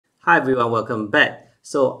Hi everyone, welcome back.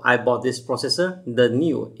 So I bought this processor, the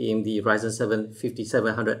new AMD Ryzen 7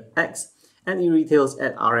 5700X, and it retails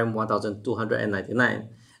at RM 1299,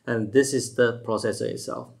 and this is the processor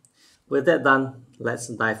itself. With that done, let's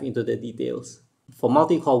dive into the details. For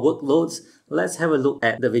multi-core workloads, let's have a look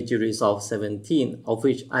at the Davinci Resolve 17, of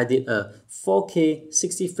which I did a 4K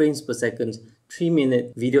 60 frames per second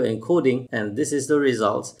 3-minute video encoding, and this is the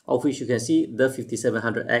results, of which you can see the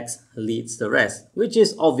 5700X leads the rest, which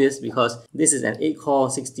is obvious because this is an 8-core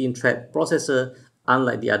 16-thread processor,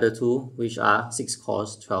 unlike the other two, which are 6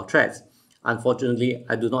 cores 12 threads. Unfortunately,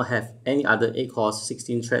 I do not have any other 8 cores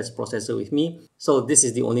 16 threads processor with me, so this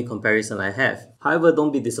is the only comparison I have. However,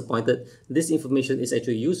 don't be disappointed, this information is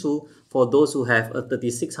actually useful for those who have a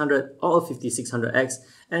 3600 or a 5600X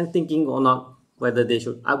and thinking or not whether they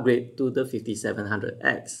should upgrade to the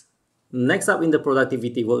 5700X. Next up in the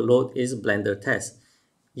productivity workload is Blender test.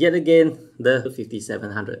 Yet again, the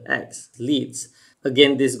 5700X leads.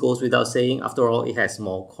 Again, this goes without saying, after all, it has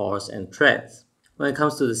more cores and threads. When it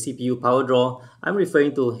comes to the CPU power draw, I'm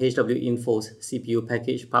referring to HW Info's CPU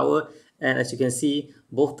package power, and as you can see,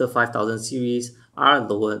 both the 5000 series are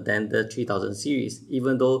lower than the 3000 series,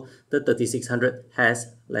 even though the 3600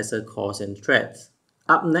 has lesser cores and threads.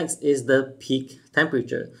 Up next is the peak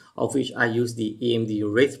temperature, of which I used the AMD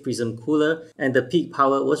Wraith Prism cooler, and the peak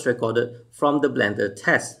power was recorded from the Blender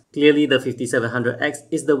test. Clearly, the 5700X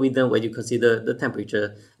is the winner when you consider the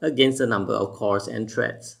temperature against the number of cores and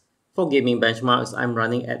threads. For gaming benchmarks, I'm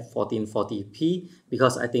running at 1440p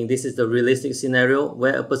because I think this is the realistic scenario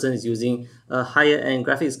where a person is using a higher end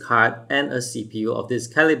graphics card and a CPU of this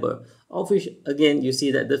caliber, of which again you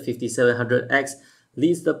see that the 5700X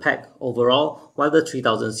leads the pack overall, while the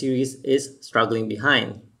 3000 series is struggling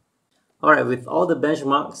behind. Alright, with all the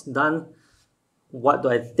benchmarks done, what do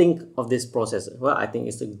I think of this processor? Well, I think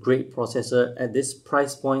it's a great processor at this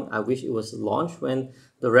price point. I wish it was launched when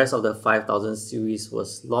the rest of the 5000 series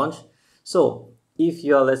was launched. So if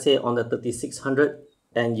you're, let's say, on the 3600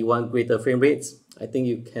 and you want greater frame rates, I think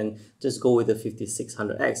you can just go with the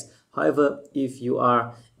 5600X. However, if you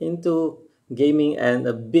are into gaming and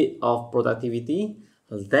a bit of productivity,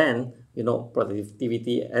 then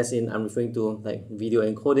productivity as in I'm referring to like video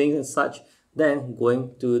encoding and such, then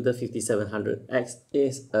going to the 5700X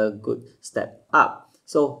is a good step up.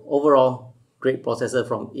 So overall, great processor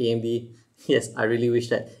from AMD. Yes, I really wish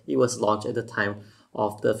that it was launched at the time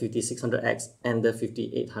of the 5600X and the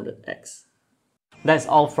 5800X. That's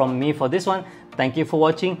all from me for this one. Thank you for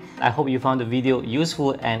watching. I hope you found the video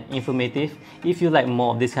useful and informative. If you like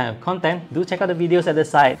more of this kind of content, do check out the videos at the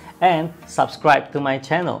side and subscribe to my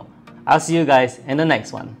channel. I'll see you guys in the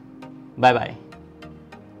next one. Bye bye.